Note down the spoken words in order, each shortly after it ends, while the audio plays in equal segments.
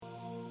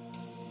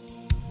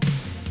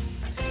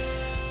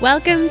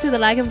Welcome to the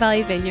Lagan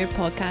Valley Vineyard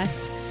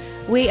podcast.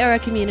 We are a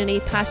community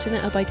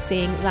passionate about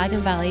seeing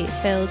Lagan Valley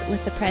filled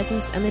with the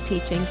presence and the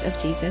teachings of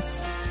Jesus.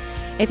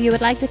 If you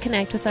would like to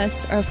connect with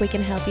us or if we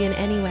can help you in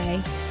any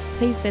way,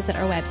 please visit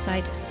our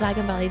website,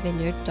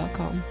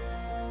 laganvalleyvineyard.com.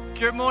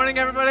 Good morning,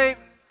 everybody.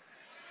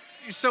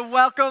 You're so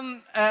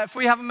welcome. If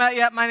we haven't met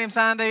yet, my name's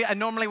Andy. I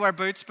normally wear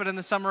boots, but in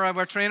the summer I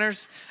wear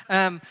trainers.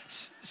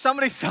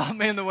 Somebody saw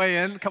me on the way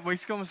in a couple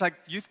weeks ago and was like,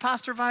 youth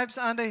pastor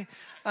vibes, Andy?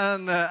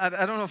 And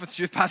I don't know if it's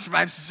youth pastor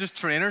vibes, it's just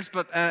trainers.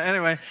 But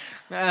anyway,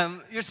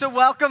 you're so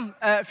welcome.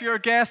 If you're a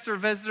guest or a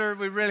visitor,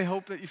 we really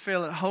hope that you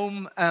feel at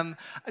home. I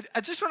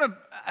just want to,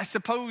 I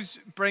suppose,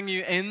 bring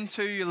you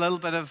into a little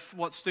bit of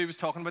what Stu was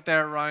talking about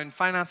there around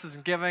finances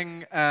and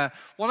giving.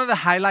 One of the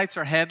highlights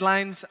or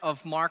headlines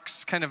of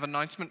Mark's kind of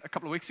announcement a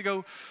couple of weeks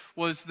ago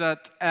was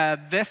that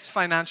this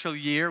financial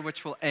year,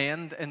 which will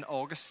end in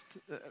August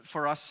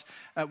for us,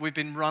 we've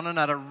been running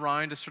at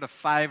around a sort of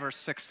 £5,000 or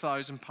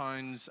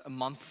 £6,000 a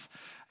month.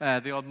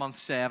 The odd month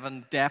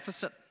 7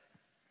 deficit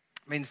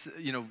means,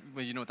 you know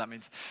what that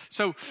means.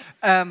 So,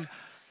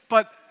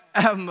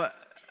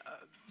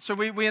 so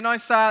we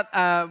announced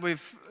that.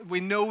 We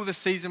know the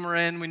season we're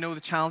in. We know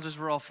the challenges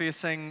we're all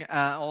facing,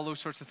 all those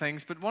sorts of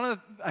things. But one of,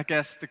 I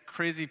guess, the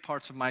crazy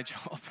parts of my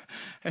job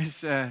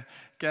is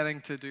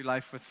getting to do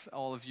life with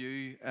all of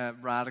you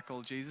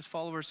radical Jesus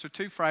followers. So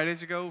 2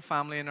 Fridays ago,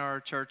 family in our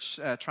church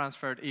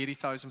transferred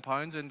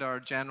 £80,000 into our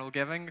general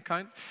giving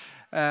account.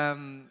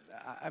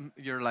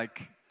 You're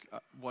like,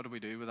 what do we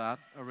do with that?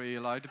 Are we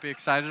allowed to be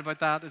excited about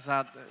that?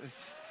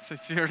 So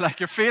you're like,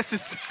 your face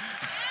is...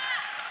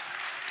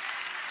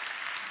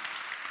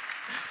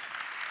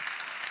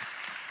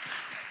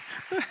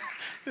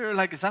 They're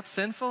like, is that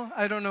sinful?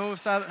 I don't know.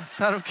 Is that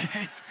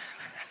okay?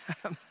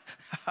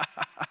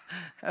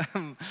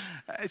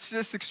 It's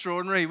just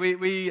extraordinary.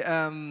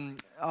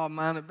 Oh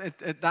man,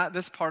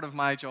 this part of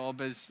my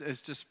job is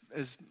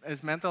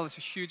mental. It's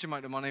a huge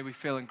amount of money. We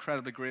feel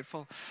incredibly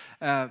grateful.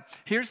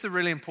 Here's the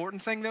really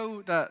important thing,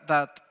 though,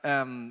 that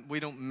we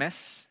don't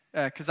miss,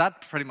 because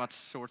that pretty much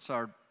sorts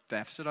our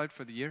deficit out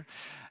for the year.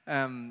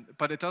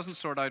 But it doesn't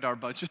sort out our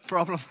budget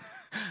problem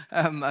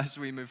as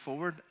we move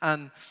forward.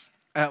 And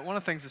one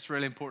of the things that's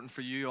really important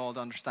for you all to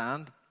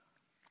understand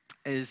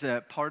is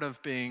part of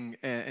being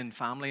in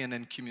family and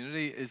in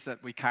community is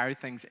that we carry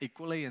things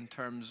equally in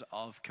terms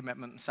of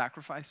commitment and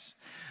sacrifice.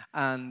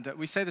 And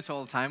we say this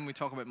all the time, we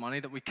talk about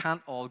money, that we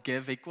can't all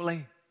give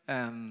equally,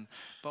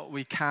 but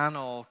we can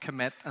all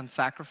commit and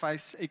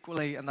sacrifice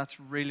equally, and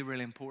that's really,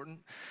 really important.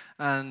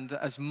 And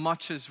as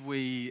much as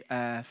we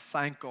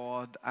thank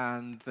God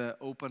and the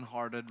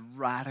open-hearted,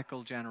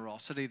 radical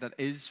generosity that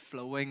is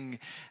flowing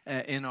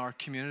in our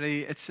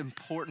community, it's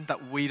important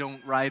that we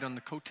don't ride on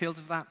the coattails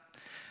of that.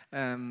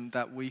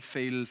 That we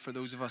feel, for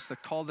those of us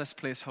that call this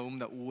place home,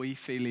 that we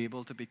feel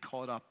able to be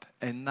caught up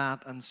in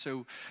that. And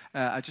so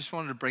I just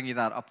wanted to bring you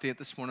that update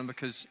this morning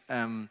because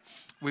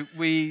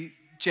we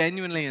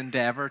genuinely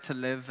endeavor to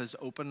live as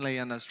openly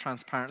and as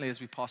transparently as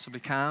we possibly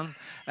can.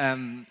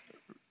 John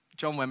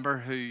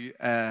Wimber, who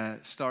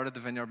started the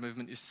Vineyard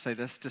Movement, used to say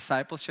this: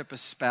 discipleship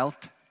is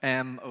spelt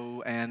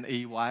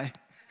M-O-N-E-Y.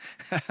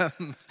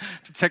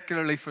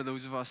 Particularly for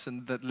those of us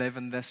that live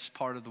in this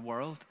part of the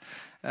world,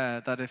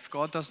 that if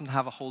God doesn't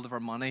have a hold of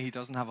our money, He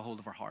doesn't have a hold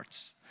of our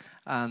hearts.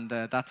 And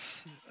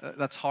that's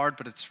hard,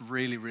 but it's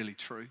really, really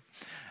true.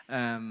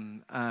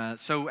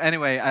 So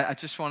anyway, I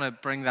just want to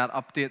bring that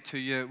update to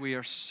you. We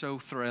are so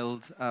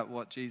thrilled at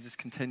what Jesus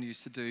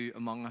continues to do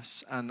among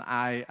us, and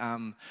I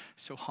am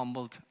so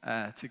humbled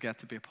to get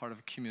to be a part of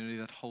a community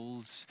that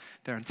holds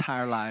their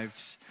entire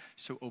lives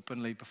so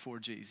openly before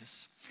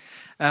Jesus.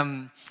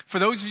 For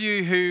those of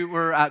you who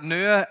were at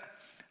NUA,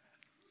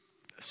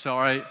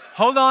 sorry,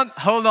 hold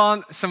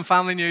on, some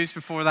family news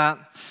before that.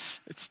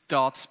 It's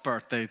Dot's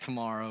birthday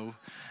tomorrow.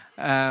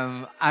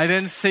 I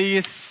didn't see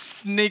you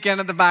sneak in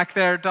at the back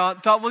there.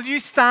 Dot, will you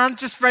stand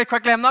just very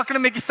quickly? I'm not going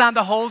to make you stand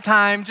the whole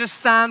time. Just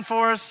stand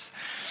for us.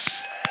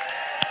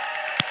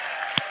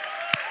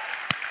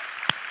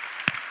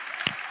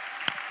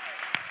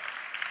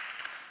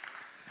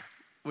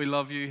 We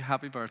love you.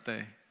 Happy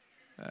birthday.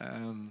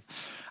 I'm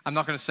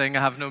not going to sing.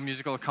 I have no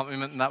musical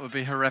accompaniment, and that would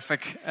be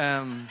horrific.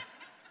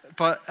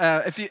 But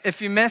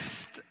if you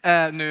missed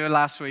NUA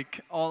last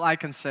week, all I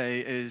can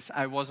say is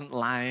I wasn't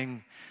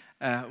lying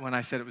when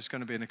I said it was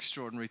going to be an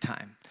extraordinary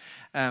time.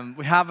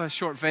 We have a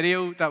short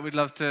video that we'd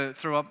love to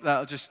throw up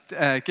that'll just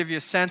give you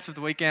a sense of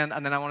the weekend,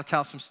 and then I want to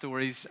tell some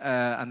stories,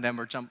 and then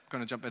we're going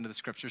to jump into the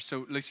scriptures.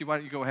 So, Lucy, why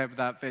don't you go ahead with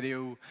that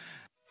video?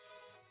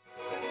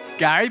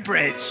 Gary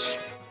Bridge.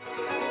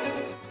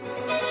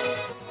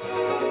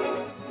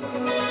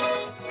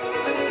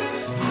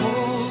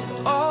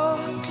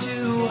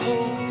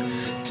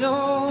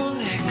 Don't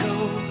let go,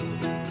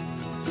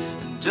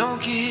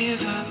 don't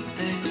give up,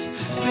 there's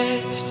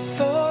rest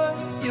for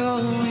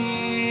your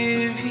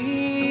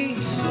weary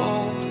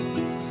soul,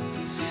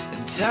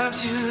 and time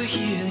to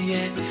heal,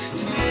 yet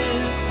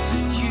still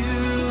you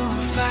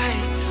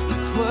fight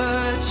with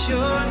what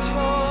you're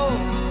told,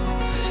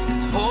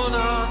 and hold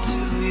on to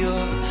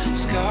your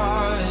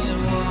scars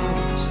and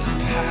wounds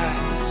and past.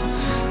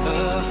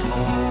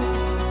 fall.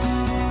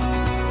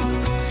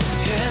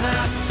 And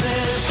I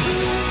said,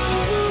 ooh,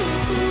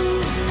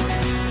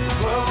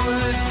 what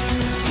would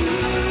you do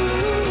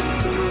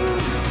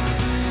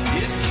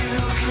if you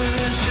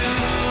could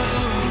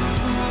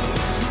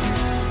lose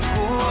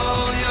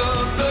all your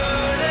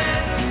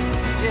burdens?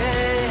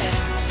 Yeah.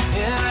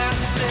 And I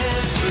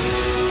said,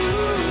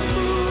 ooh,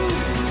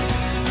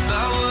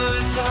 my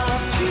words are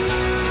few,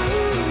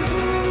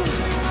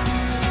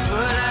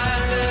 but I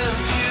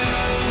love you.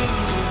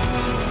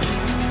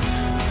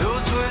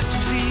 Those words,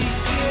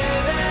 please hear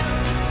them.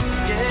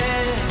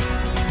 Yeah.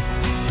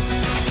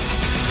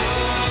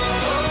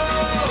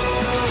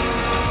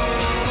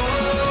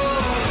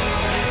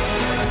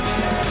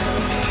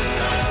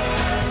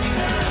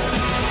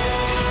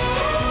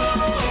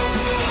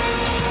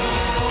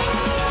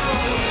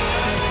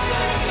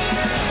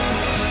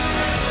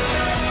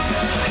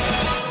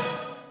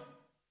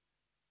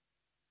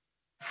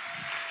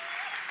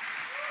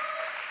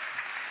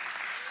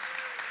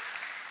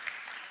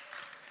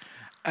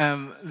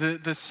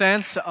 The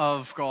sense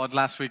of God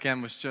last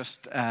weekend was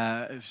just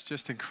it was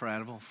just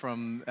incredible,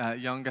 from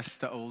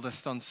youngest to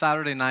oldest. On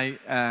Saturday night,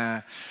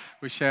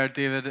 we shared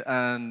David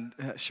and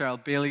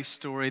Cheryl Bailey's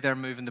story. They're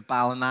moving to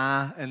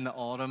Ballina in the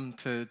autumn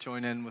to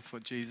join in with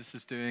what Jesus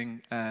is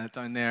doing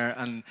down there.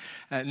 And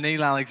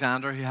Neil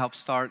Alexander, who helped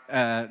start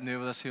New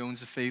with us, who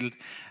owns the field,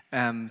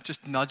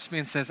 just nudged me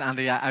and says,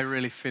 Andy, I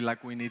really feel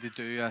like we need to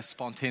do a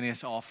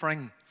spontaneous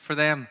offering for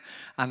them.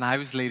 And I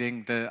was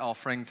leading the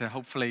offering to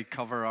hopefully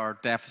cover our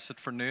deficit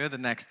for Nua the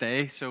next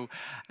day. So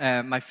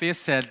my face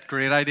said,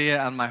 great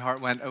idea, and my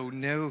heart went, oh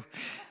no.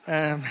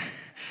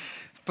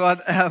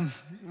 But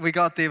we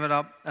got David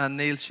up, and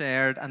Neil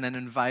shared, and then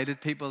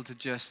invited people to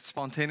just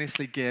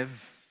spontaneously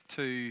give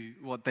to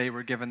what they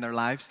were giving their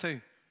lives to.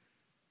 It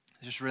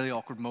was just a really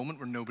awkward moment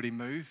where nobody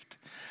moved.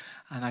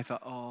 And I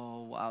thought,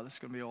 oh, wow, this is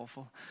going to be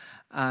awful.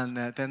 And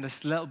then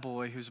this little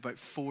boy who's about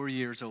 4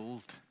 years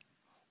old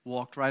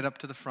walked right up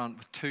to the front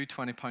with two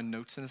 20-pound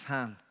notes in his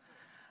hand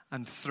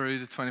and threw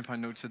the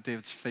 20-pound notes at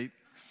David's feet.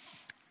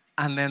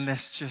 And then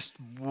this just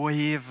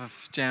wave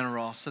of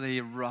generosity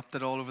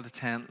erupted all over the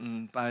tent.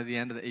 And by the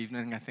end of the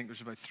evening, I think there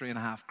was about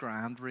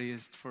 $3,500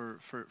 raised for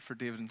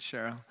David and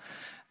Cheryl.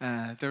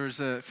 There was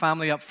a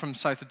family up from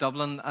south of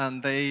Dublin,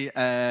 and they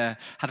had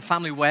a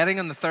family wedding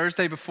on the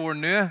Thursday before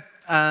Nua.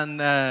 And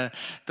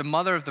the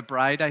mother of the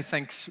bride, I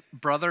think's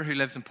brother, who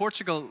lives in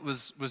Portugal,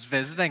 was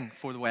visiting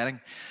for the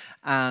wedding.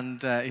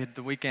 And he had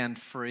the weekend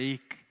free,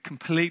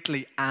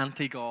 completely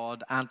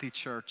anti-God,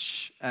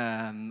 anti-church.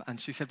 And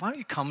she said, why don't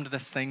you come to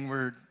this thing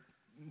we're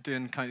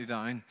doing County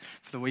Down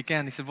for the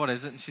weekend? He said, what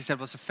is it? And she said,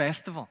 well, it's a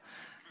festival.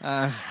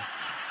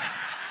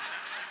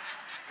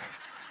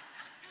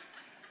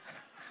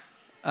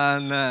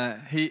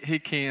 And he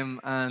came,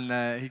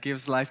 and he gave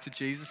his life to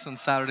Jesus on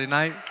Saturday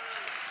night.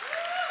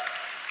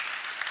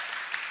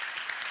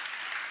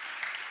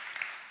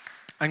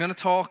 I'm going to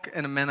talk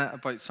in a minute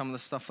about some of the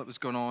stuff that was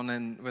going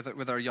on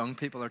with our young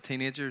people, our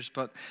teenagers.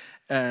 But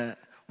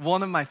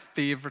one of my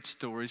favorite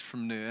stories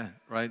from Nua,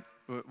 right,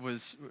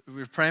 was we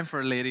were praying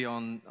for a lady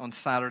on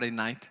Saturday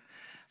night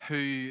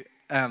who,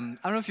 I don't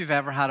know if you've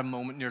ever had a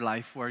moment in your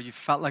life where you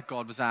felt like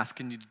God was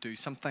asking you to do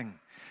something,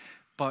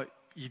 but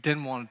you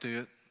didn't want to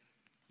do it.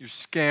 You're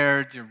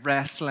scared, you're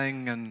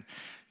wrestling, and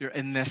you're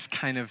in this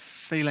kind of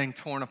feeling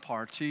torn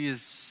apart. She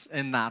is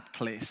in that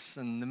place.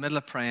 In the middle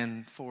of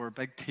praying for her,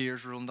 big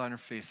tears rolling down her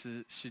face,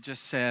 she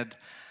just said,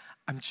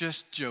 I'm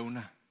just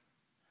Jonah.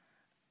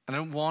 And I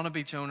don't want to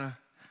be Jonah,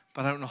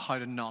 but I don't know how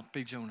to not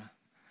be Jonah.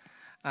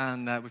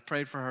 And we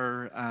prayed for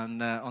her,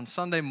 and on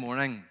Sunday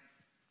morning,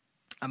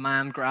 a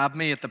man grabbed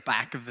me at the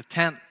back of the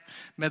tent,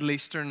 Middle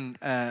Eastern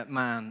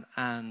man,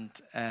 and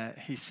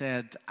he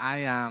said, I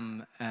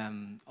am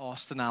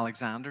Austin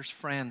Alexander's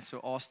friend. So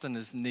Austin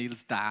is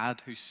Neil's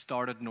dad, who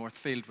started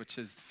Northfield, which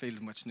is the field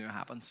in which Nua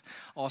happens.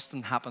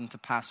 Austin happened to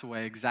pass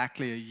away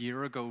exactly a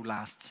year ago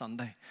last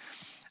Sunday.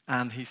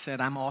 And he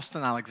said, I'm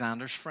Austin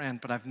Alexander's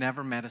friend, but I've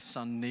never met his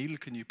son Neil.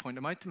 Can you point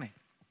him out to me?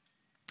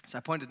 So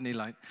I pointed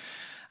Neil out.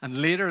 And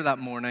later that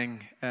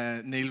morning,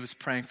 Neil was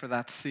praying for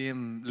that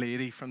same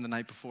lady from the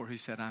night before who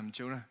said, I'm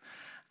Jonah.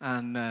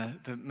 And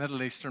the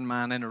Middle Eastern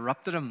man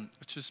interrupted him,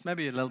 which was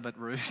maybe a little bit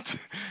rude.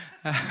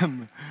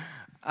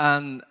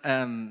 And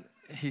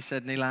he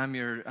said, Neil, I'm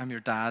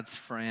your dad's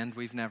friend.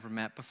 We've never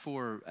met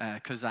before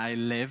because I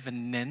live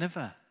in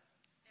Nineveh.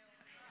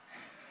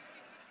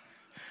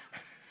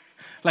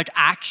 Like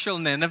actual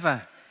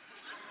Nineveh.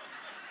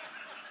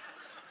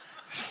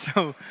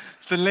 So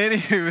the lady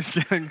who was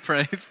getting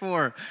prayed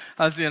for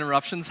as the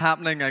interruption's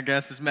happening, I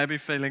guess, is maybe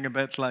feeling a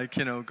bit like,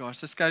 gosh,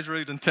 this guy's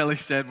rude, until he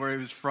said where he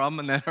was from,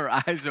 and then her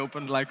eyes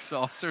opened like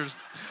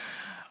saucers.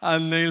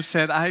 And Neil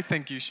said, I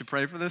think you should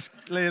pray for this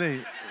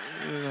lady,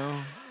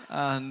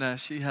 And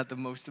she had the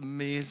most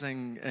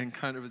amazing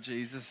encounter with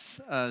Jesus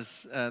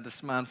as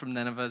this man from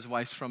Nineveh, his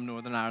wife's from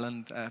Northern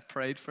Ireland,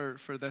 prayed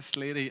for this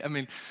lady. I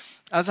mean,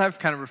 as I've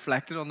kind of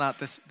reflected on that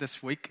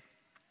this week,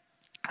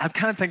 I'm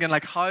kind of thinking,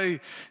 like, how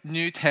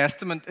New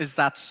Testament is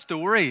that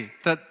story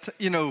that,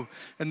 in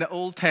the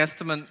Old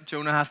Testament,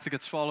 Jonah has to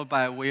get swallowed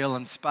by a whale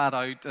and spat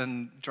out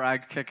and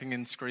dragged kicking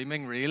and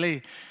screaming,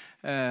 really.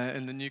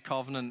 In the New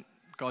Covenant,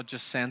 God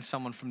just sends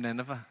someone from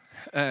Nineveh.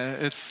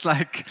 It's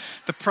like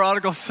the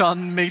prodigal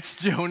son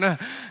meets Jonah,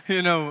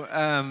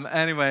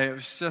 Anyway, it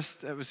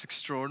was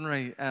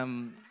extraordinary.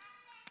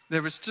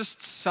 There was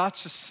just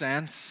such a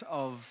sense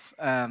of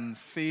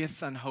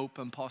faith and hope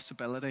and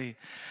possibility.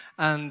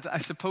 And I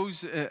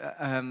suppose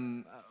I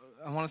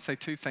want to say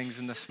two things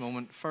in this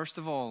moment. First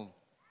of all,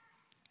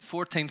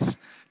 14th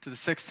to the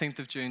 16th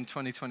of June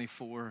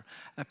 2024.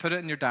 Put it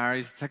in your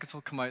diaries. The tickets will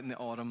come out in the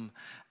autumn.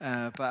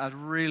 But I'd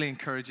really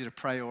encourage you to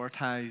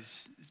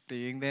prioritize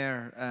being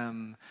there.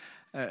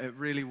 It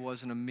really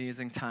was an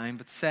amazing time.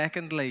 But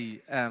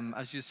secondly,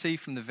 as you see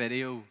from the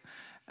video,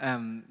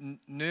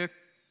 New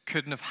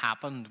couldn't have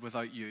happened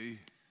without you.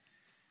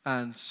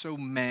 And so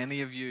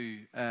many of you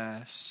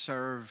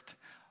served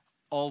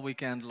all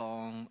weekend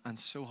long and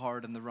so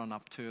hard in the run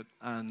up to it.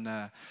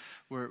 And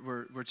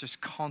we're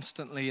just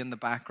constantly in the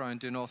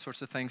background doing all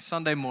sorts of things.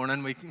 Sunday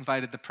morning, we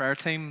invited the prayer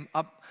team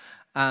up.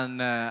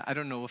 And I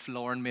don't know if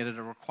Lauren made it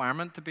a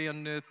requirement to be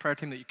on the prayer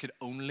team that you could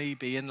only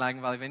be in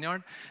Lagan Valley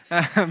Vineyard.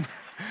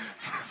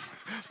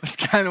 That's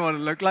kind of what it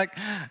looked like.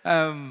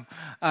 You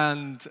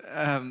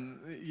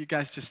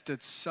guys just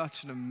did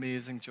such an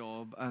amazing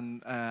job.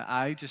 And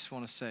I just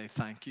want to say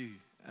thank you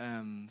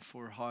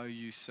for how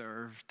you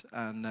served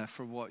and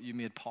for what you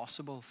made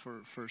possible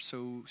for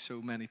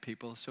so many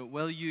people. So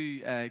will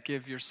you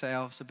give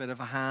yourselves a bit of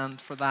a hand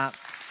for that?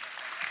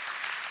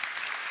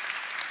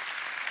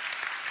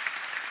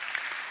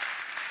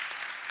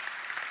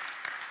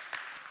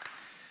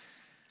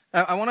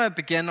 I want to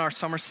begin our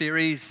summer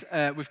series.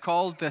 We've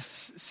called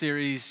this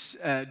series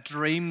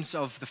Dreams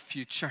of the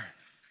Future.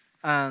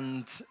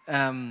 And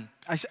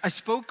I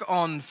spoke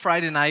on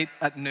Friday night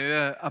at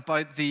Nua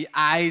about the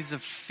eyes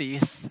of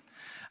faith.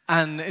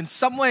 And in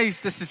some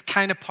ways, this is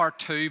kind of part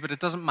two, but it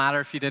doesn't matter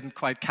if you didn't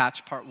quite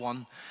catch part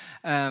one.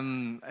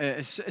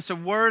 It's a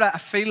word I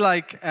feel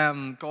like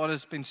God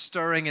has been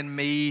stirring in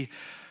me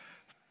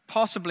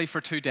possibly for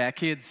 2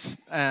 decades.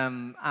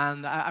 And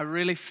I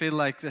really feel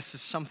like this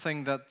is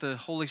something that the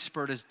Holy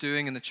Spirit is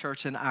doing in the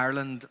church in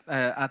Ireland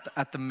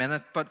at the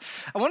minute. But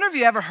I wonder if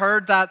you ever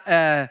heard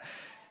that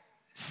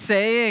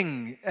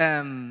saying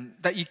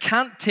that you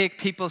can't take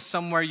people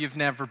somewhere you've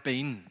never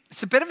been.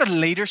 It's a bit of a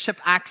leadership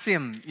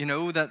axiom,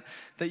 that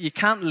you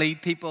can't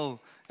lead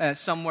people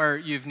somewhere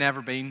you've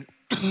never been.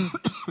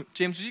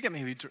 James, would you get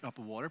me a wee drop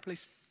of water,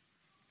 please?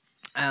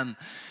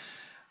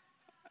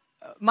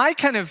 My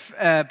kind of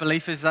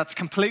belief is that's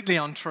completely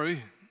untrue.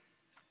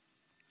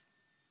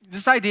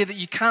 This idea that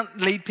you can't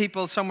lead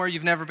people somewhere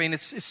you've never been,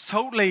 it's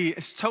totally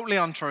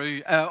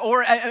untrue.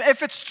 Or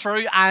if it's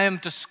true, I am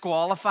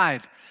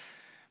disqualified.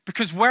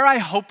 Because where I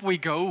hope we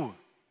go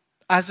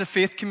as a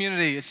faith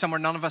community is somewhere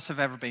none of us have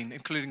ever been,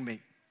 including me.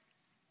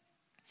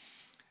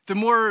 The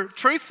more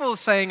truthful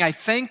saying, I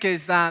think,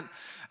 is that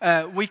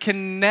we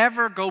can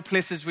never go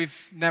places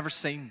we've never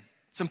seen.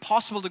 It's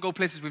impossible to go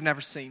places we've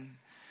never seen.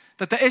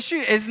 That the issue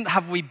isn't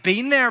have we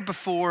been there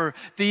before,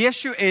 the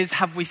issue is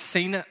have we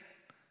seen it?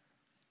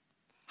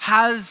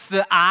 Has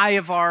the eye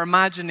of our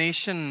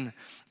imagination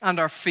and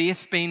our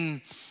faith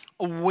been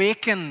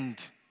awakened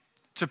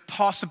to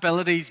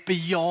possibilities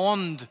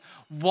beyond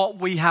what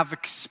we have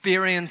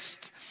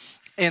experienced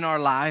in our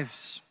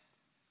lives?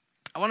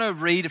 I want to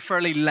read a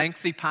fairly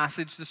lengthy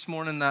passage this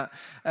morning that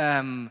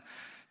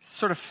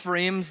sort of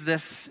frames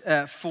this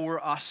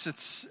for us.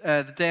 It's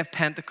the day of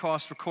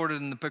Pentecost,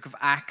 recorded in the book of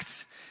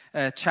Acts.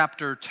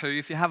 Chapter 2.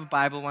 If you have a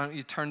Bible, why don't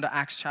you turn to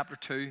Acts chapter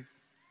 2.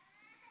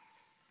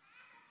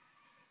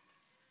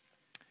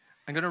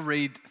 I'm going to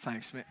read,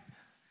 thanks mate.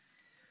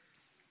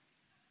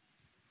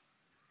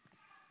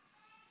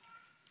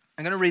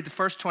 I'm going to read the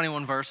first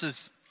 21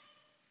 verses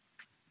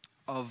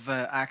of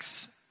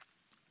Acts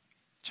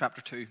chapter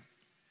 2.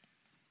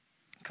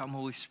 Come,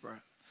 Holy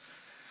Spirit.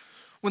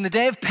 When the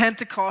day of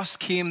Pentecost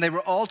came, they were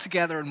all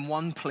together in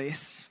one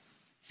place.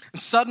 And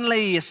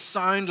suddenly a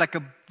sound like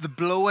the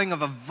blowing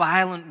of a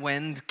violent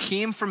wind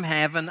came from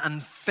heaven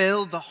and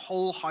filled the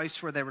whole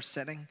house where they were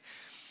sitting.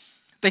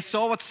 They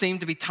saw what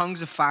seemed to be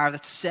tongues of fire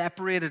that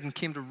separated and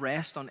came to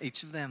rest on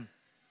each of them.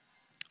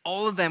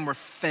 All of them were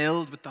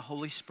filled with the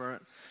Holy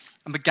Spirit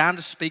and began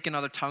to speak in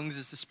other tongues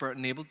as the Spirit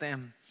enabled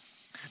them.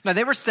 Now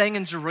they were staying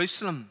in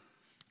Jerusalem,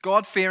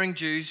 God-fearing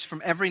Jews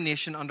from every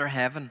nation under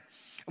heaven.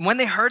 And when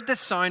they heard this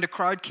sound, a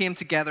crowd came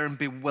together in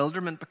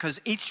bewilderment because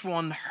each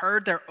one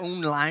heard their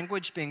own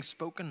language being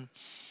spoken.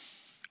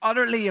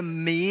 Utterly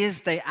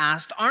amazed, they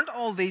asked, aren't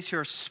all these who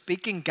are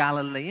speaking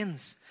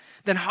Galileans?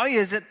 Then how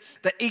is it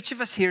that each of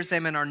us hears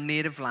them in our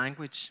native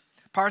language?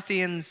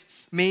 Parthians,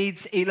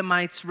 Medes,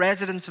 Elamites,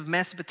 residents of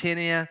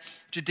Mesopotamia,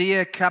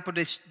 Judea,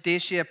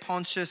 Cappadocia,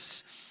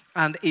 Pontus,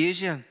 and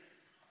Asia,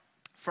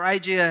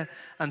 Phrygia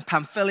and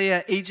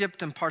Pamphylia,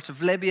 Egypt and parts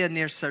of Libya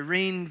near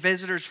Cyrene,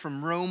 visitors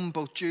from Rome,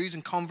 both Jews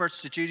and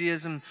converts to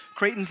Judaism,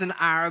 Cretans and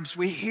Arabs,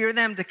 we hear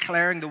them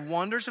declaring the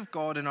wonders of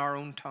God in our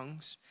own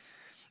tongues.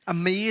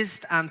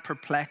 Amazed and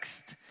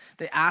perplexed,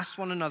 they asked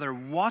one another,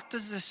 "What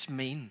does this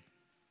mean?"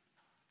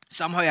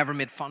 Some, however,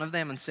 made fun of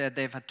them and said,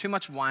 "They've had too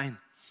much wine."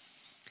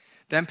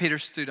 Then Peter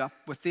stood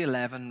up with the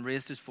 11,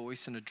 raised his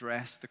voice, and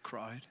addressed the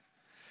crowd.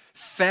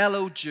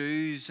 "Fellow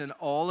Jews and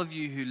all of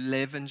you who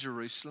live in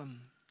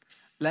Jerusalem,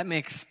 let me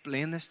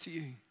explain this to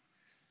you.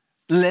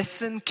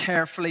 Listen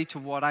carefully to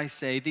what I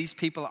say. These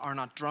people are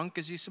not drunk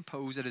as you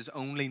suppose. It is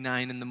only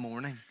 9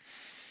 a.m.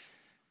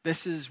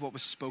 This is what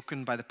was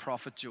spoken by the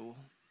prophet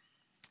Joel.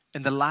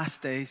 In the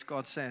last days,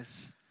 God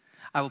says,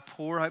 I will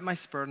pour out my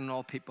spirit on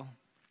all people.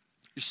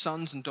 Your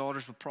sons and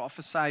daughters will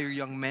prophesy. Your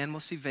young men will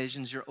see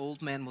visions. Your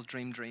old men will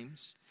dream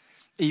dreams.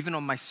 Even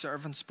on my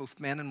servants, both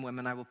men and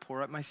women, I will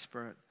pour out my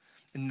spirit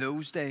in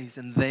those days,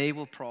 and they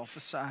will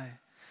prophesy.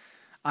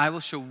 I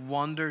will show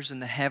wonders in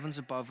the heavens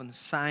above and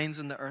signs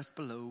on the earth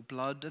below,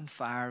 blood and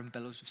fire and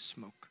billows of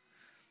smoke.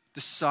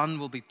 The sun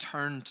will be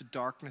turned to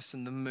darkness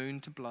and the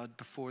moon to blood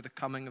before the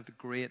coming of the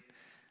great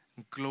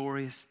and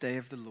glorious day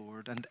of the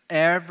Lord. And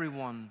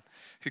everyone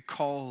who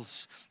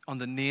calls on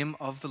the name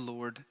of the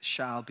Lord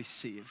shall be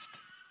saved."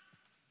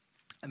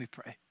 Let me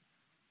pray.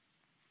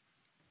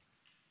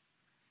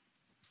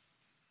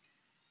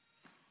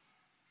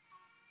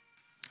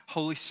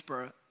 Holy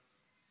Spirit,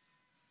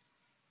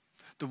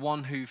 the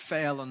one who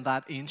fell on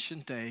that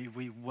ancient day,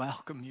 we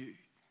welcome you.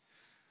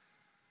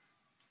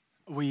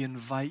 We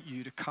invite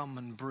you to come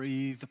and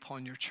breathe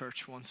upon your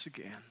church once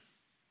again.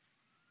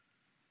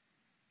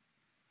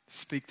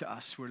 Speak to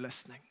us, we're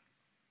listening.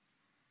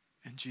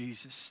 In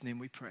Jesus' name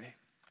we pray.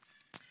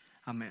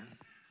 Amen.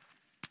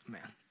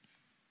 Amen.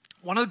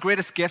 One of the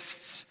greatest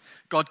gifts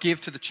God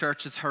gave to the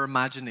church is her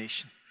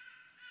imagination.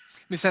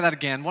 Let me say that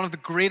again. One of the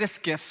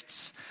greatest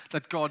gifts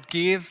that God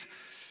gave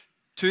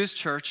to his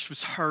church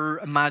was her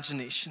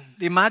imagination.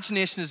 The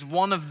imagination is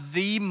one of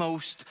the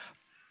most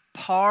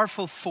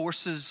powerful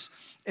forces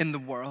in the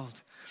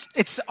world.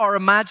 It's our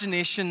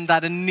imagination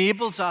that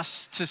enables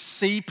us to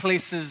see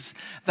places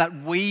that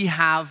we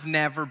have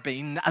never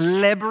been. A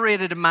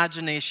liberated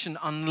imagination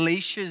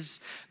unleashes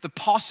the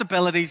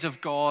possibilities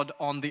of God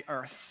on the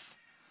earth.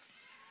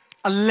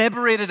 A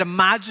liberated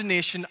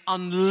imagination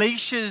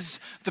unleashes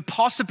the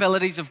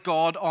possibilities of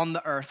God on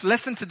the earth.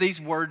 Listen to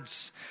these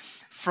words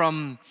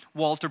from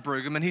Walter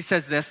Brueggemann. He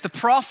says this: the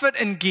prophet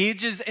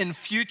engages in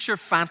future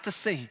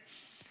fantasy.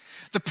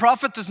 The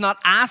prophet does not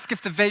ask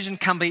if the vision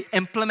can be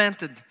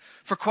implemented,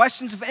 for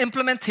questions of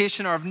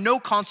implementation are of no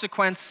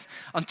consequence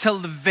until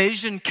the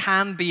vision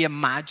can be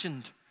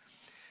imagined.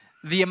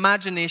 The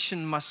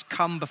imagination must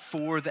come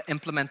before the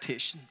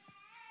implementation.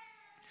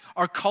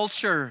 Our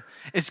culture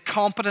is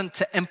competent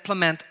to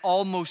implement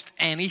almost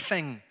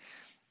anything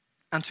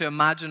and to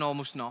imagine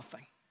almost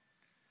nothing.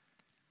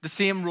 The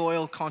same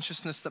royal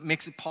consciousness that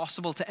makes it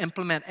possible to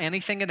implement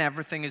anything and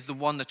everything is the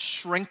one that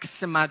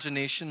shrinks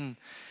imagination,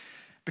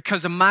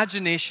 because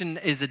imagination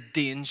is a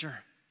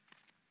danger.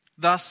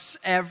 Thus,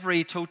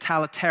 every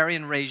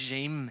totalitarian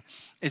regime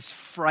is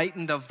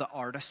frightened of the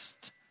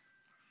artist.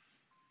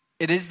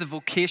 It is the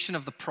vocation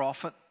of the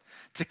prophet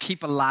to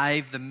keep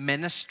alive the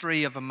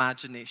ministry of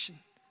imagination,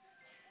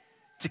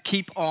 to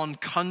keep on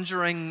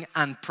conjuring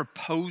and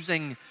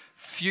proposing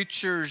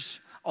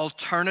futures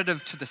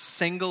alternative to the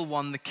single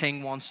one the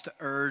king wants to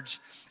urge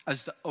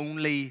as the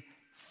only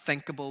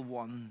thinkable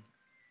one.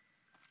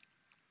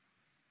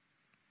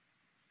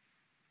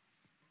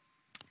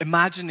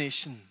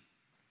 Imagination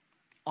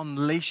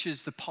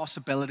unleashes the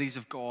possibilities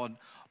of God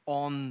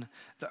on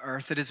the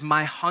earth. It is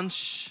my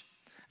hunch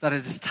that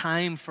it is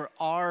time for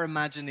our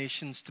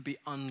imaginations to be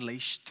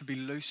unleashed, to be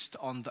loosed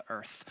on the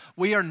earth.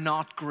 We are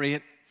not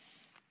great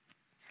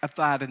at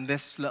that in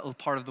this little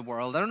part of the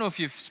world. I don't know if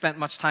you've spent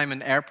much time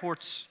in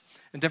airports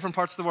in different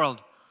parts of the world.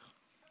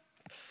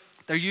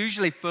 They're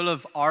usually full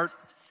of art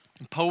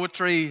and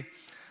poetry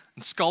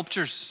and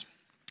sculptures.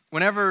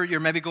 Whenever you're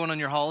maybe going on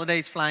your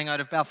holidays flying out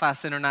of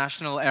Belfast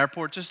International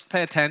Airport, just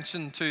pay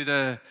attention to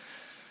the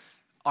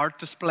art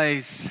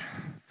displays.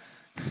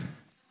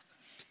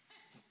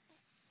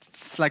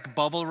 It's like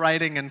bubble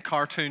writing and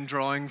cartoon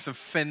drawings of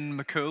Finn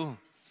McCool.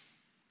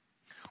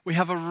 We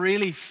have a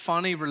really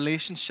funny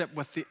relationship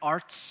with the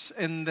arts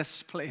in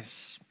this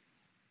place.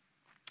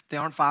 They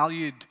aren't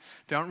valued.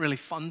 They aren't really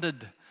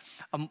funded.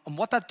 And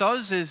what that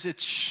does is it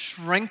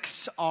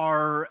shrinks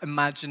our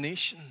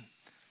imagination.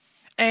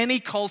 Any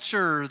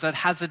culture that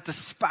has a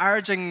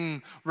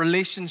disparaging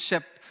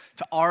relationship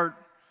to art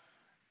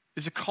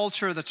is a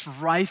culture that's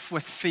rife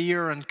with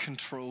fear and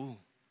control.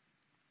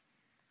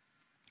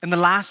 In the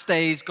last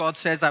days, God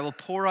says, I will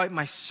pour out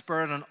my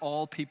spirit on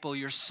all people.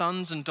 Your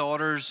sons and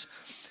daughters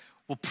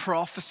will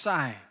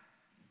prophesy.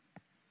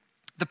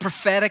 The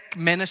prophetic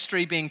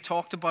ministry being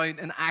talked about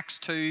in Acts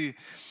 2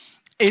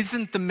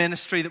 isn't the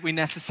ministry that we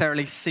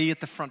necessarily see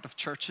at the front of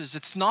churches.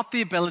 It's not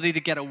the ability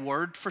to get a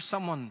word for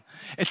someone.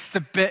 It's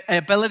the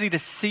ability to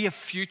see a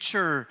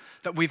future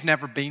that we've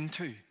never been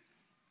to.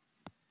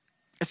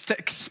 It's to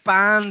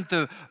expand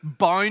the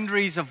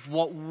boundaries of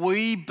what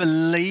we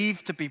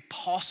believe to be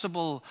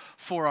possible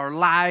for our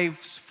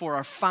lives, for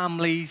our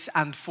families,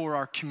 and for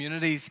our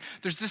communities.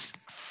 There's this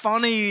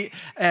funny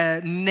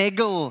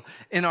niggle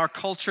in our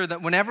culture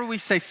that whenever we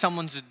say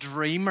someone's a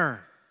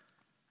dreamer,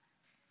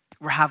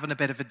 we're having a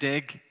bit of a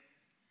dig.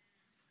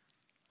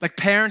 Like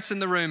parents in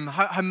the room,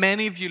 how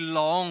many of you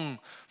long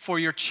for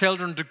your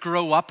children to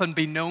grow up and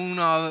be known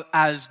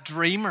as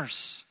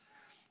dreamers?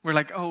 We're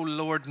like, oh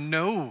Lord,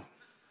 no.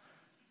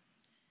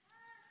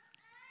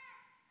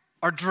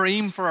 Our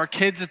dream for our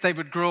kids that they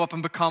would grow up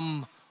and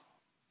become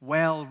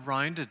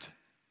well-rounded,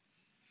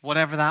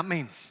 whatever that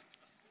means.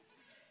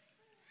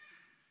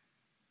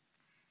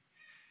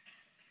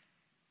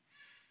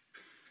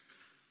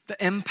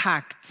 The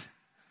impact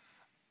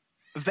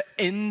of the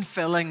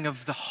infilling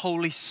of the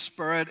Holy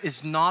Spirit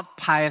is not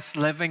pious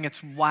living,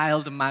 it's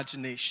wild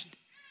imagination.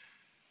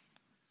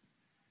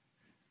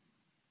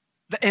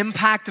 The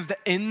impact of the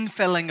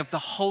infilling of the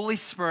Holy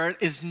Spirit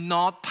is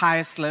not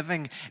pious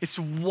living, it's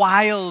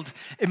wild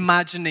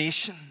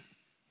imagination.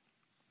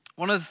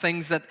 One of the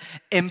things that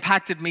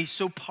impacted me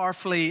so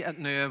powerfully at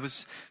Nua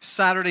was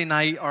Saturday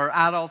night, our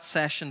adult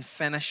session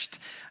finished.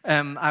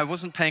 I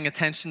wasn't paying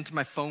attention to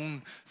my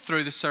phone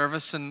through the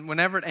service, and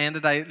whenever it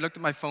ended, I looked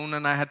at my phone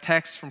and I had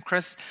texts from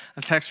Chris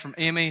and texts from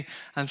Amy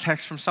and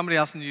texts from somebody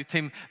else in the youth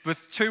team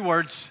with 2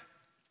 words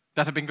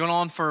that had been going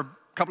on for a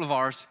couple of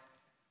hours: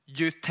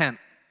 youth tent.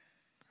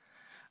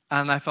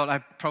 And I thought I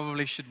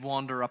probably should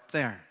wander up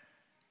there.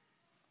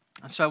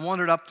 And so I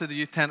wandered up to the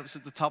youth tent. It was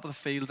at the top of the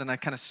field, and I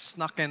kind of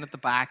snuck in at the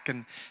back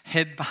and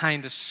hid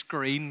behind a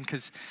screen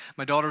because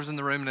my daughter was in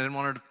the room and I didn't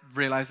want her to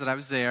realize that I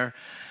was there.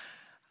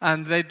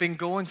 And they'd been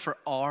going for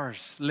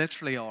hours,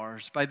 literally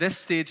hours. By this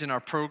stage in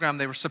our program,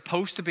 they were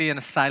supposed to be in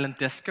a silent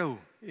disco.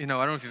 You know,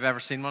 I don't know if you've ever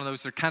seen one of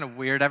those. They're kind of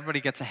weird. Everybody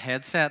gets a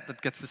headset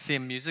that gets the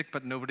same music,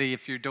 but nobody,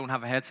 if you don't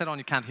have a headset on,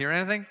 you can't hear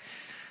anything.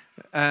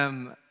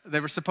 They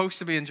were supposed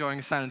to be enjoying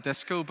a silent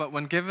disco, but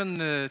when given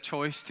the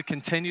choice to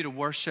continue to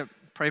worship,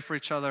 pray for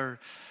each other,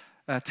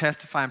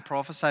 testify and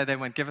prophesy, they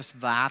went, give us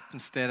that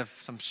instead of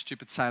some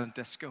stupid silent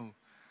disco.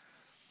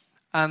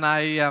 And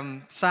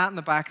I sat in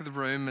the back of the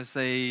room as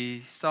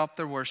they stopped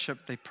their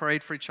worship, they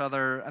prayed for each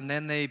other, and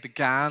then they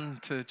began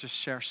to just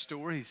share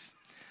stories.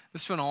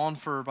 This went on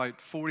for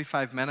about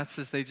 45 minutes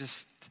as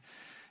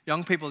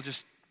young people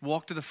just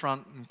walked to the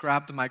front and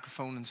grabbed the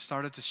microphone and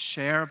started to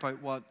share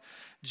about what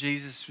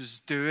Jesus was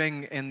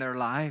doing in their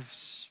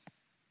lives.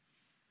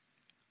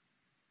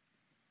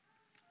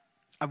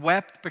 I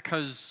wept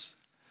because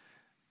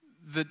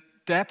the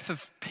depth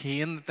of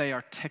pain that they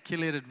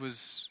articulated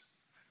was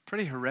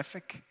pretty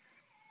horrific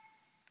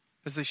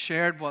as they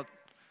shared what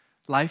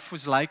life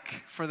was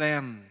like for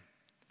them.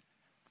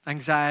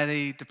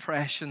 Anxiety,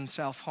 depression,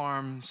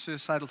 self-harm,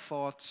 suicidal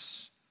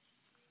thoughts.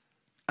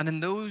 And in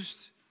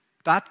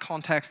that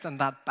context and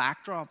that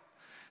backdrop,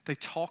 they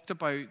talked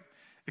about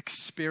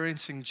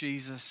experiencing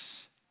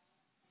Jesus,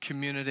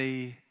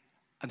 community,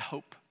 and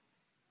hope.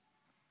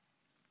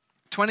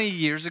 20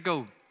 years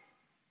ago,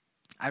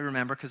 I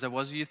remember because I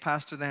was a youth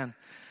pastor then,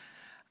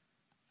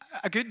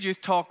 a good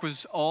youth talk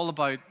was all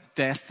about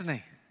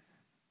destiny.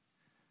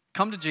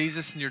 Come to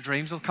Jesus and your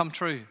dreams will come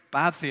true.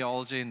 Bad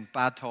theology and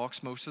bad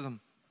talks, most of them.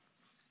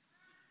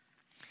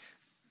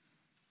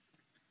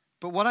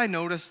 But what I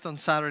noticed on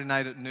Saturday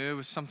night at Nua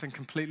was something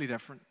completely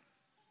different.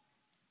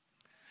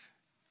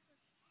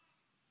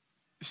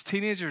 It was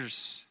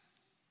teenagers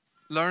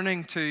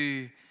learning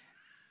to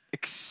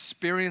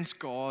experience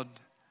God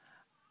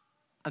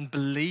and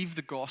believe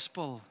the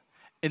gospel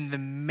in the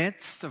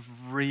midst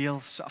of real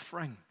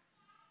suffering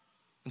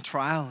and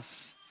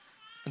trials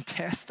and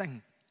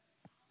testing.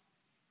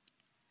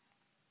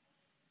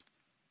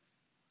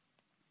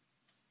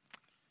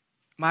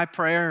 My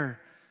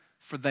prayer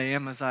for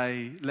them as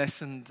I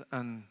listened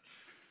and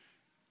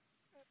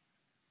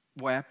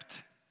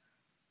wept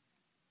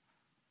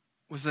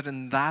was that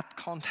in that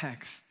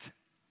context,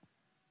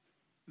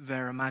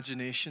 their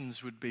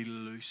imaginations would be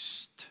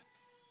loosed.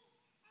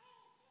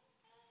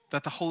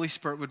 That the Holy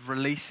Spirit would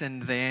release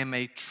in them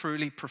a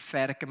truly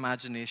prophetic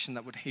imagination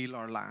that would heal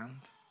our land.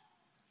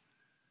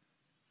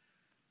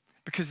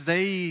 Because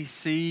they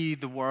see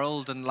the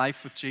world and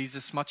life with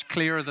Jesus much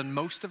clearer than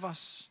most of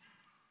us.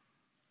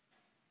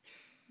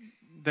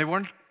 They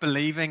weren't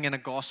believing in a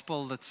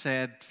gospel that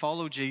said,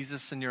 follow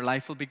Jesus and your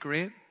life will be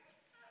great.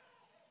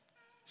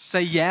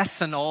 Say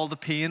yes and all the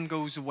pain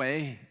goes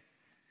away.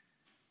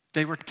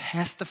 They were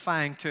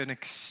testifying to an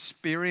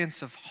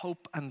experience of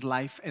hope and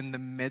life in the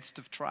midst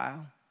of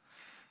trial.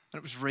 And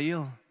it was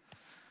real.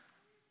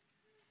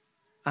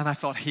 And I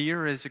thought,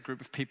 here is a group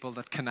of people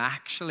that can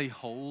actually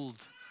hold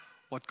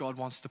what God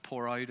wants to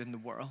pour out in the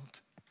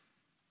world.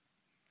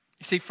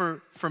 You see,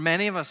 for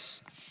many of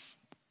us,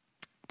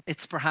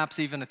 it's perhaps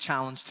even a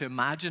challenge to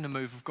imagine a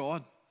move of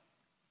God.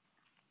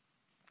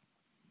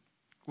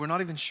 We're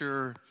not even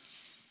sure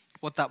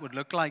what that would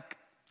look like.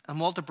 And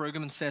Walter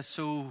Brueggemann says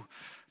so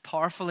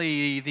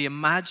powerfully, the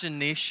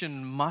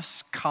imagination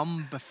must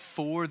come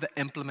before the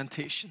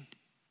implementation.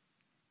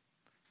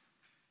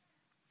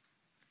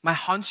 My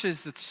hunch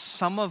is that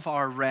some of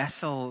our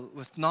wrestle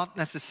with not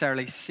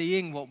necessarily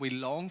seeing what we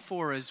long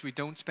for is we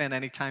don't spend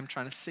any time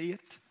trying to see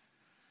it.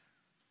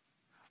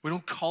 We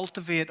don't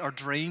cultivate our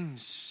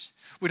dreams.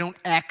 We don't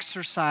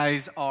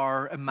exercise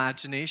our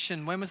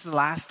imagination. When was the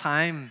last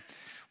time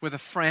with a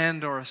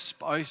friend or a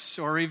spouse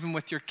or even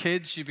with your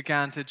kids you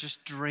began to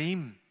just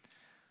dream?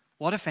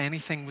 What if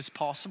anything was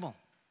possible?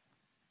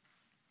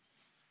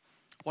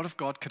 What if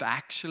God could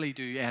actually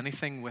do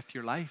anything with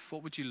your life?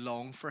 What would you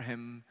long for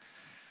him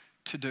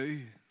to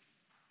do?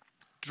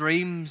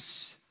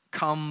 Dreams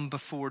come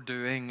before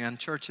doing, and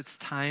church, it's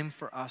time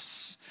for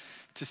us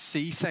to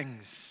see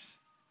things.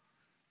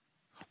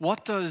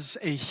 What does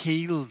a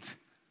healed,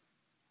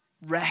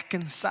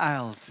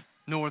 reconciled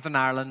Northern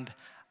Ireland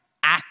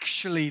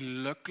actually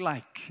look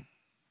like?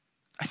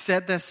 I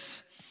said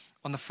this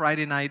on the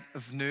Friday night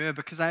of Nua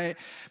because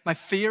my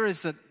fear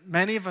is that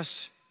many of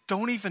us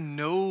don't even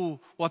know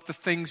what the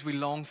things we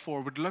long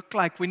for would look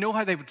like. We know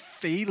how they would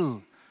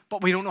feel,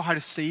 but we don't know how to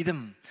see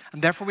them.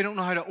 And therefore we don't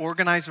know how to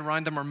organize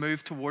around them or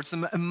move towards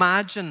them.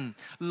 Imagine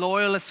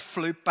loyalist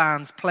flute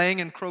bands playing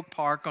in Croke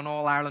Park on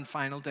All-Ireland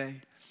final day.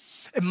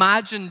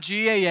 Imagine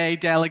GAA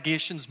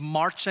delegations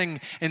marching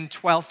in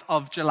 12th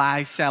of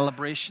July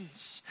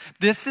celebrations.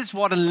 This is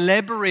what a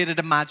liberated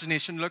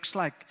imagination looks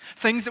like.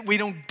 Things that we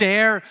don't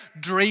dare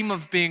dream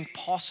of being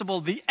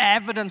possible. The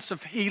evidence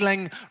of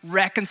healing,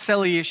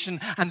 reconciliation,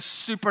 and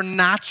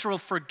supernatural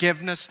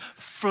forgiveness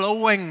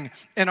flowing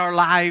in our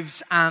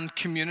lives and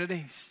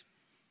communities.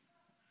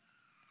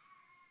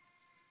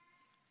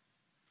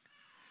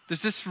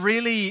 There's this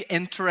really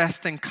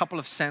interesting couple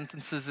of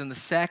sentences in the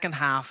second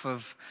half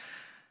of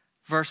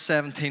verse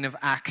 17 of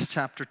Acts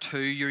chapter 2.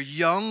 Your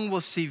young will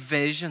see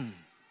visions,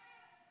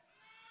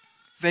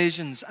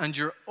 and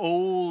your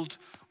old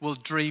will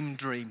dream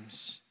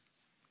dreams.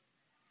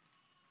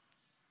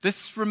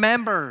 This,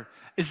 remember,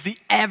 is the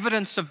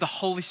evidence of the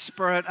Holy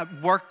Spirit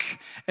at work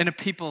in a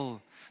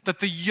people. That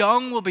the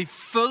young will be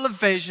full of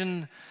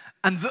vision,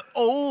 and the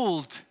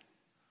old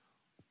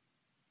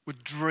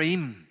would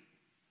dream.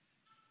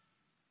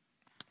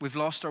 We've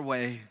lost our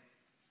way.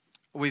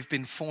 We've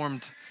been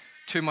formed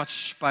too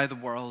much by the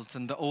world,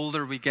 and the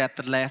older we get,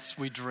 the less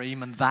we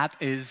dream, and that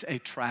is a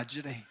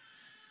tragedy.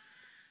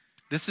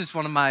 This is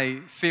one of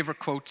my favorite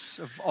quotes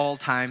of all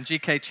time.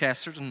 G.K.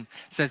 Chesterton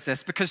says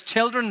this: because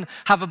children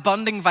have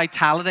abundant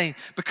vitality,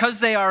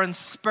 because they are in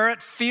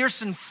spirit fierce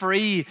and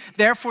free,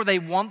 therefore they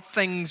want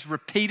things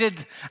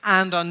repeated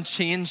and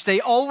unchanged.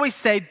 They always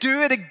say,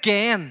 do it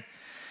again.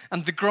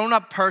 And the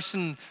grown-up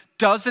person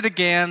does it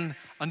again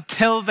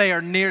until they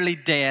are nearly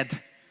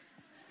dead.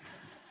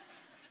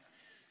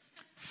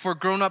 For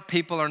grown-up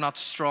people are not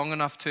strong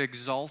enough to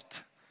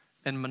exult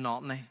in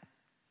monotony.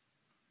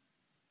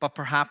 But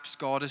perhaps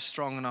God is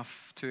strong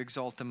enough to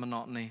exalt in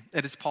monotony.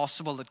 It is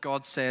possible that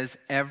God says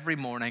every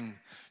morning,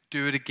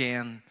 do it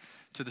again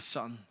to the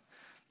sun.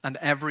 And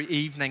every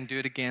evening, do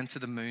it again to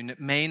the moon. It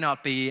may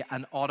not be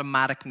an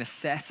automatic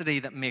necessity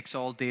that makes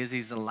all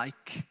daisies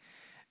alike.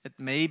 It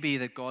may be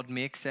that God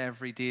makes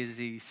every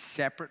daisy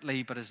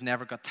separately but has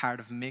never got tired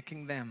of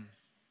making them.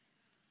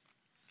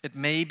 It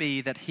may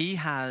be that he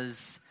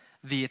has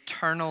the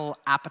eternal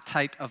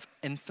appetite of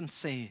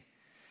infancy,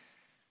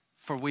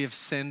 for we have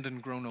sinned and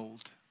grown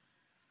old,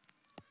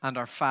 and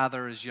our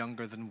Father is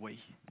younger than we.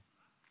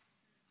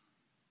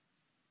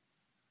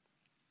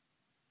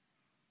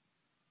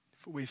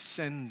 For we've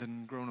sinned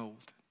and grown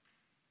old.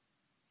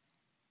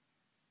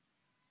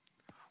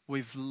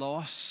 We've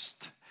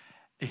lost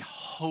a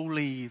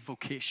holy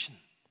vocation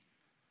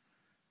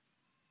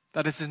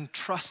that is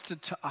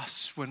entrusted to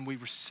us when we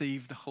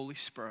receive the Holy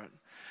Spirit,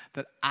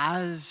 that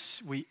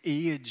as we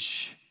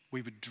age,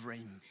 we would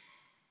dream.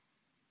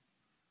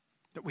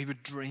 That we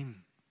would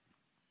dream.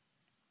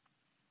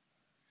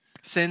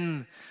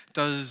 Sin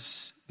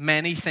does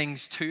many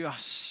things to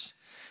us,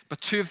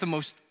 but two of the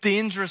most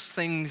dangerous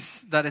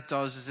things that it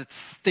does is it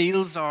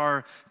steals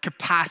our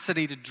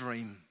capacity to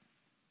dream.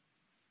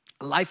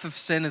 A life of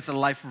sin is a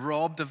life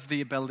robbed of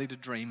the ability to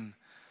dream.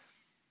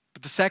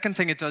 But the second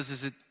thing it does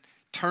is it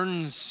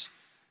turns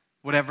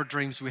whatever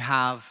dreams we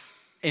have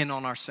in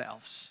on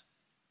ourselves.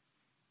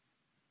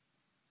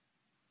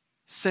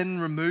 Sin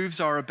removes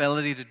our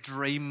ability to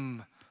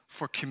dream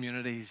for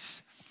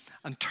communities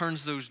and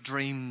turns those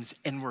dreams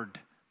inward.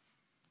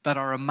 That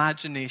our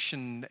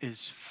imagination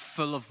is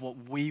full of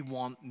what we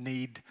want,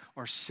 need,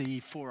 or see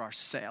for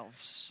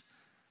ourselves.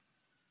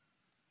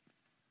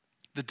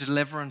 The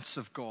deliverance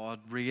of God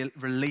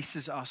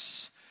releases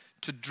us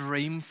to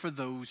dream for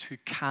those who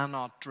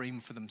cannot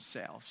dream for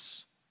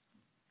themselves.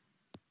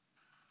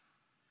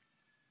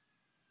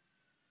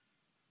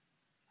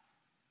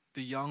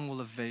 The young will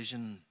have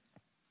vision,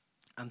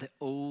 and the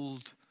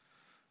old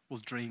will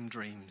dream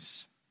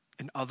dreams.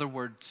 In other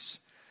words,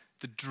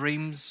 the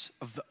dreams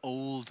of the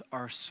old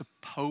are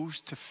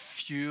supposed to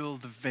fuel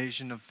the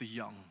vision of the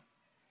young.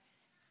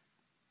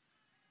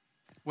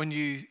 When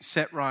you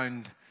sit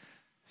round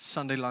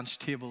Sunday lunch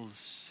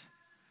tables,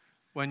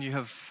 when you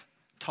have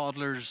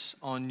toddlers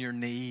on your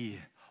knee,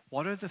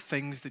 what are the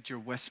things that you're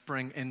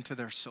whispering into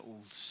their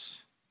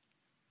souls?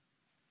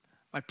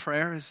 My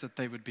prayer is that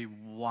they would be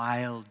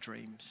wild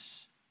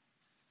dreams.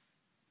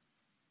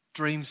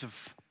 Dreams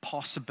of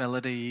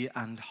possibility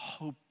and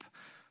hope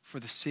for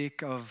the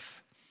sake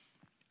of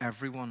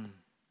everyone.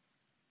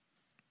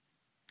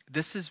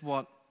 This is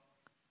what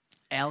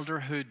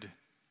elderhood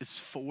is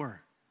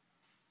for.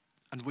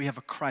 And we have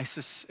a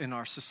crisis in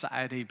our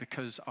society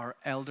because our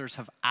elders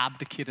have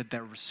abdicated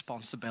their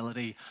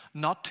responsibility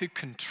not to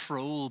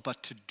control,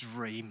 but to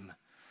dream.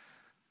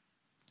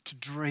 To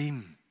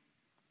dream.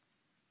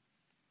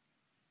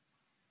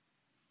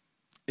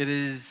 It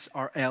is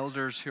our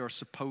elders who are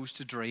supposed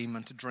to dream,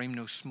 and to dream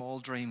no small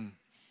dream.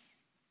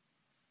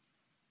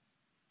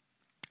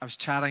 I was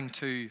chatting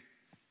to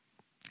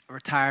a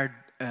retired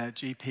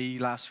GP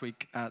last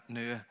week at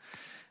NUA.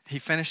 He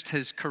finished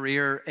his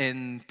career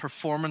in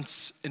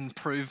performance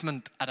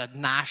improvement at a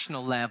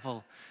national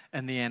level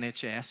in the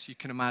NHS. You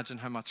can imagine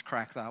how much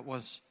crack that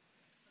was.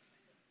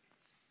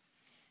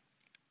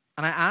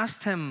 And I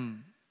asked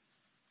him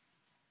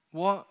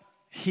what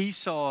he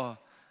saw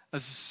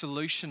as a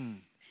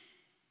solution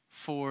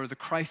for the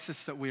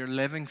crisis that we are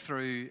living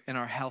through in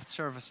our health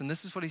service. And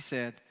this is what he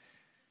said.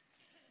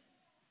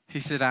 He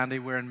said, Andy,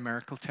 we're in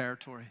miracle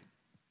territory.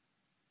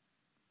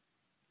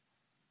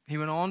 He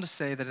went on to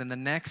say that in the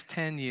next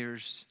 10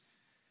 years,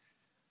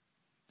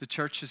 the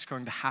church is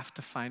going to have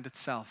to find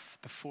itself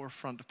at the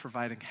forefront of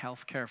providing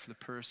health care for the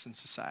poorest in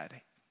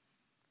society.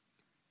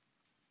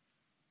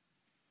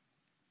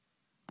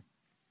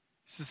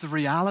 This is the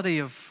reality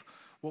of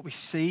what we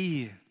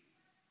see.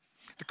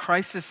 The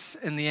crisis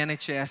in the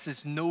NHS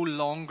is no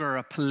longer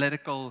a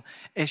political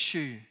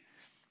issue.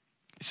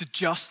 It's a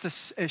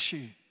justice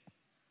issue.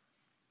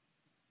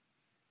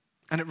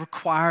 And it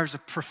requires a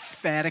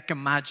prophetic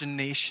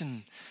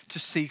imagination to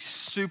see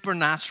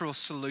supernatural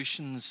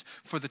solutions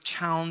for the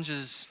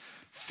challenges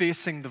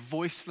facing the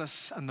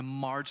voiceless and the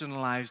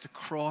marginalized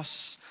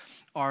across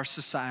our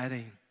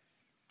society.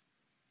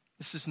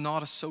 This is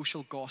not a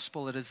social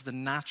gospel. It is the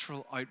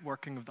natural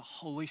outworking of the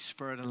Holy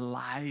Spirit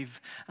alive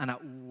and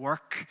at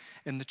work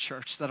in the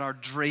church, that our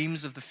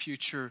dreams of the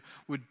future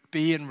would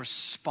be in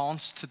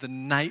response to the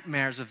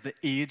nightmares of the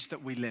age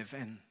that we live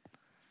in.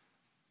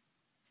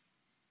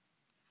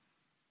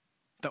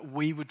 That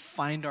we would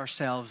find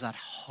ourselves at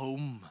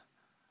home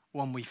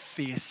when we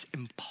face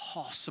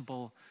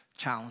impossible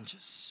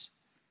challenges.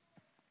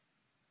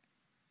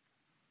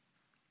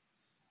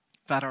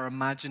 That our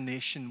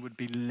imagination would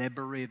be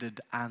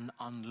liberated and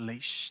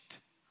unleashed.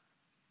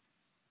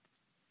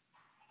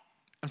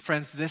 And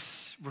friends,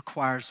 this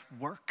requires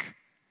work.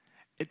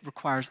 It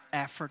requires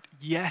effort.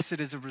 Yes, it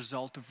is a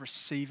result of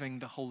receiving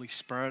the Holy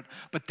Spirit,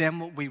 but then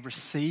what we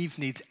receive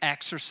needs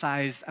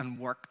exercised and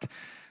worked.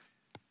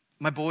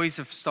 My boys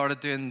have started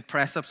doing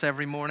press-ups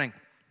every morning.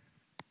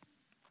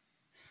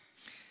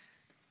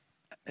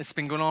 It's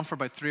been going on for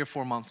about 3 or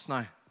 4 months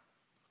now.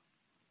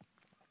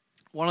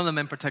 One of them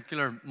in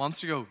particular,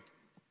 months ago,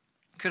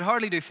 could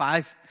hardly do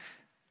 5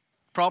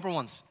 proper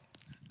ones.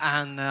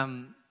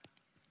 And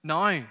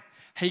now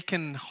he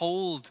can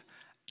hold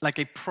like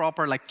a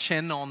proper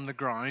chin on the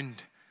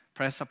ground,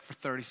 press up for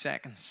 30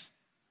 seconds,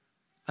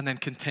 and then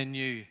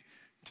continue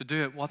to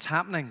do it. What's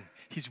happening?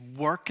 He's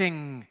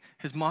working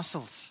his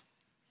muscles.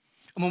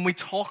 And when we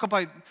talk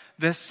about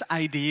this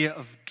idea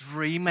of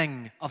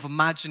dreaming, of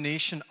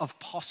imagination, of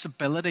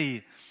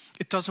possibility,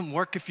 it doesn't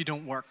work if you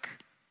don't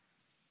work.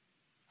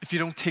 If you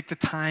don't take the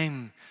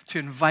time to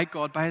invite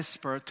God by His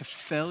Spirit to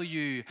fill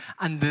you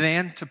and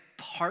then to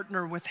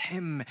partner with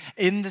Him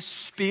in the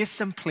space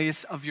and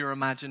place of your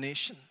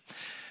imagination.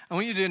 I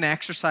want you to do an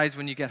exercise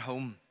when you get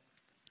home.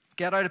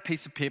 Get out a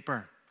piece of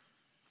paper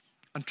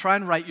and try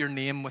and write your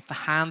name with the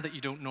hand that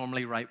you don't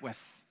normally write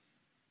with.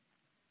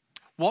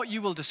 What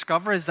you will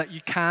discover is that you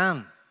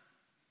can.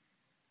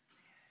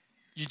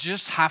 You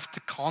just have to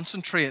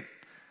concentrate,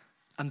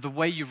 and the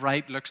way you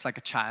write looks like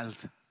a child.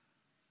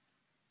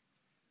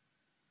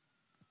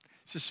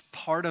 This is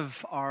part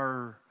of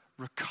our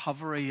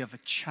recovery of a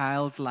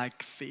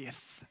childlike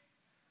faith.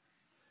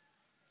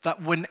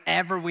 That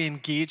whenever we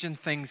engage in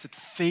things that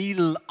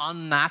feel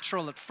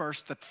unnatural at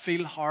first, that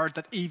feel hard,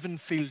 that even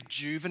feel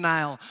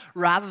juvenile,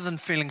 rather than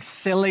feeling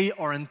silly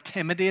or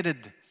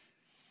intimidated,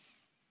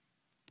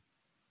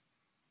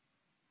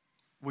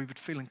 we would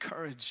feel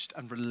encouraged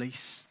and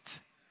released,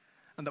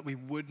 and that we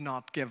would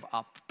not give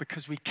up,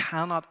 because we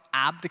cannot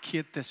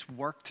abdicate this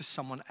work to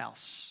someone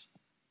else.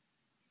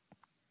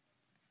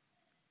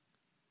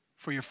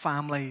 For your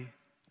family,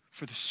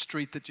 for the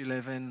street that you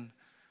live in,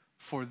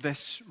 for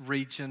this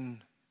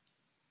region,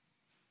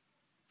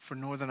 for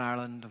Northern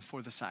Ireland, and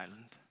for this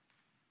island.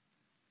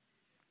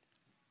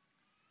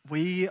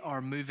 We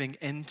are moving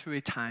into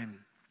a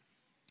time,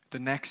 the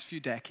next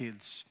few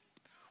decades,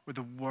 where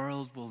the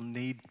world will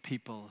need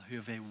people who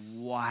have a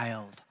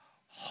wild,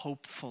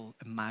 hopeful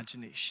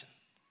imagination,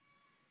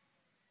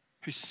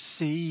 who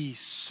see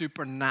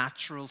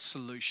supernatural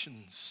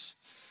solutions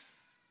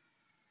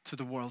to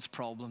the world's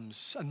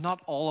problems. And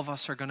not all of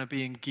us are going to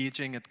be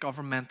engaging at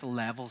governmental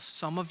levels.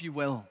 Some of you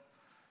will.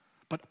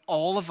 But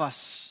all of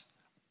us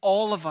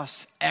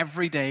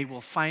every day will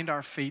find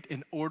our feet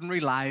in ordinary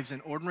lives, in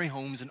ordinary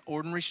homes, in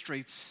ordinary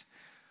streets,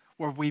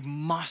 where we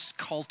must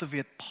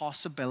cultivate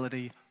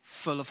possibility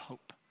full of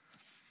hope.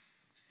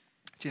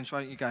 James,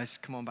 why don't you guys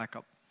come on back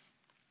up?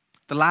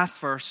 The last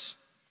verse,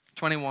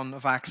 21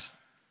 of Acts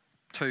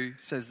 2,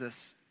 says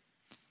this.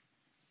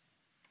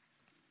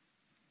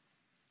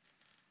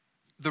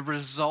 The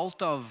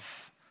result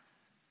of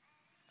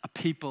a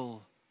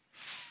people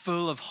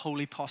full of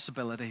holy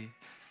possibility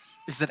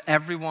is that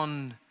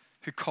everyone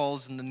who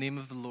calls in the name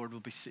of the Lord will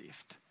be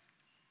saved.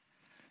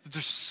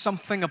 There's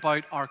something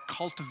about our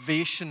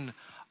cultivation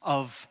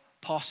of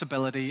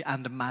possibility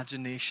and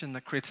imagination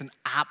that creates an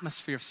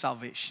atmosphere of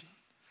salvation.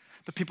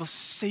 That people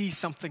see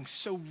something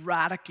so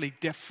radically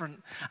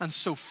different and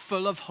so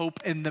full of hope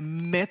in the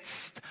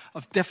midst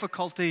of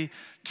difficulty,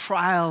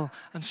 trial,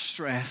 and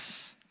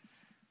stress,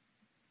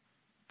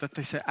 that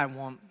they say, I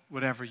want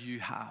whatever you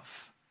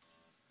have.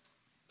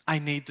 I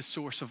need the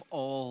source of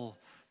all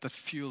that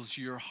fuels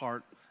your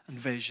heart and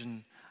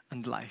vision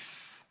and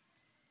life.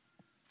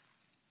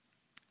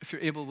 If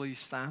you're able, will you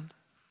stand?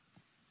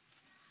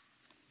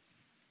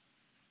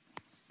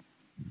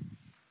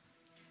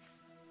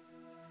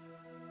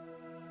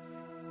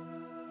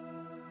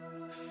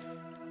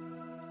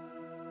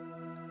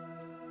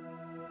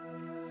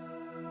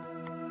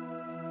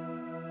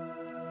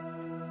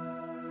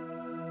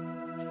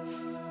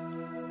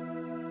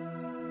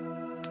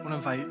 I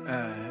want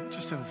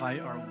to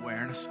invite our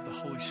awareness of the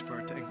Holy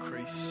Spirit to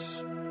increase.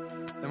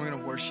 Then we're going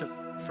to worship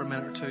for a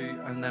minute or two,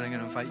 and then I'm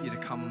going to invite you to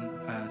come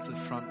to the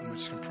front, and we're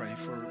just going to pray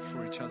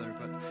for each other.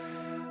 But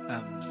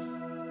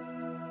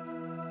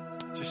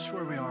just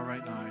where we are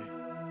right now,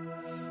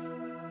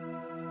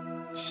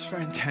 just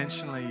very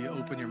intentionally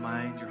open your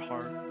mind, your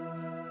heart.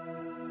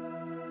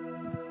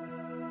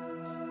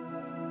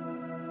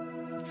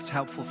 If it's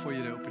helpful for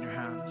you to open your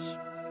hands.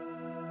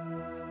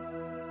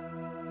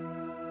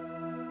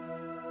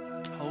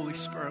 Holy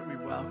Spirit, we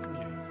welcome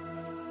you.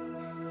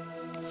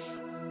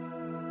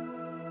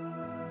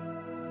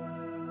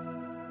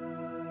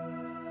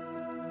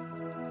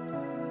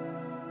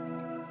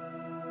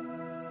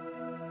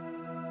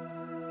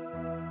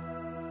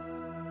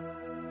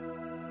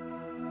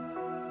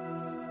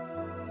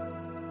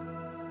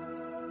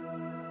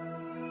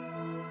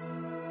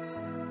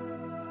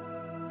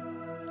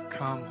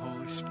 Come,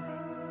 Holy Spirit.